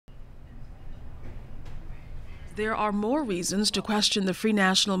There are more reasons to question the Free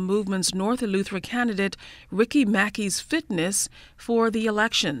National Movement's North Eleuthera candidate Ricky Mackey's fitness for the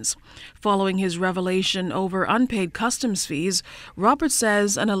elections. Following his revelation over unpaid customs fees, Roberts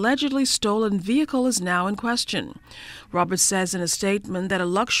says an allegedly stolen vehicle is now in question. Roberts says in a statement that a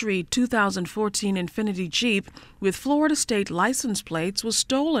luxury 2014 Infiniti Jeep with Florida state license plates was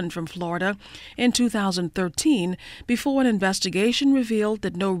stolen from Florida in 2013 before an investigation revealed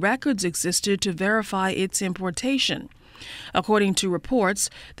that no records existed to verify its importation. According to reports,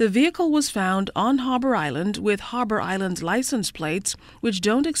 the vehicle was found on Harbor Island with Harbor Island license plates, which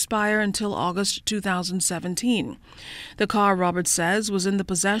don't expire until August 2017. The car, Roberts says, was in the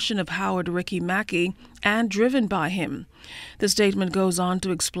possession of Howard Ricky Mackey and driven by him. The statement goes on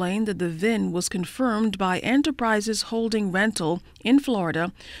to explain that the VIN was confirmed by Enterprises Holding Rental in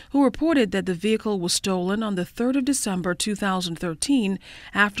Florida, who reported that the vehicle was stolen on the 3rd of December 2013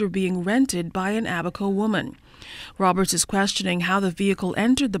 after being rented by an Abaco woman. Roberts is questioning how the vehicle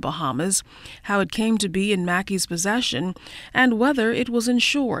entered the Bahamas, how it came to be in Mackey's possession, and whether it was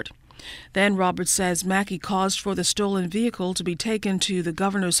insured. Then Roberts says Mackey caused for the stolen vehicle to be taken to the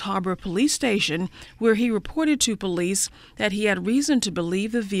Governor's Harbor Police Station, where he reported to police that he had reason to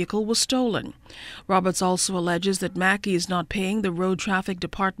believe the vehicle was stolen. Roberts also alleges that Mackey is not paying the Road Traffic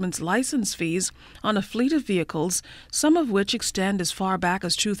Department's license fees on a fleet of vehicles, some of which extend as far back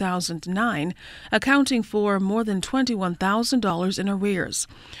as 2009, accounting for more than $21,000 in arrears.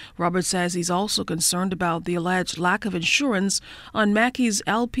 Roberts says he's also concerned about the alleged lack of insurance on Mackey's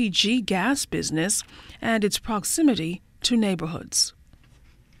LPG gas business and its proximity to neighborhoods.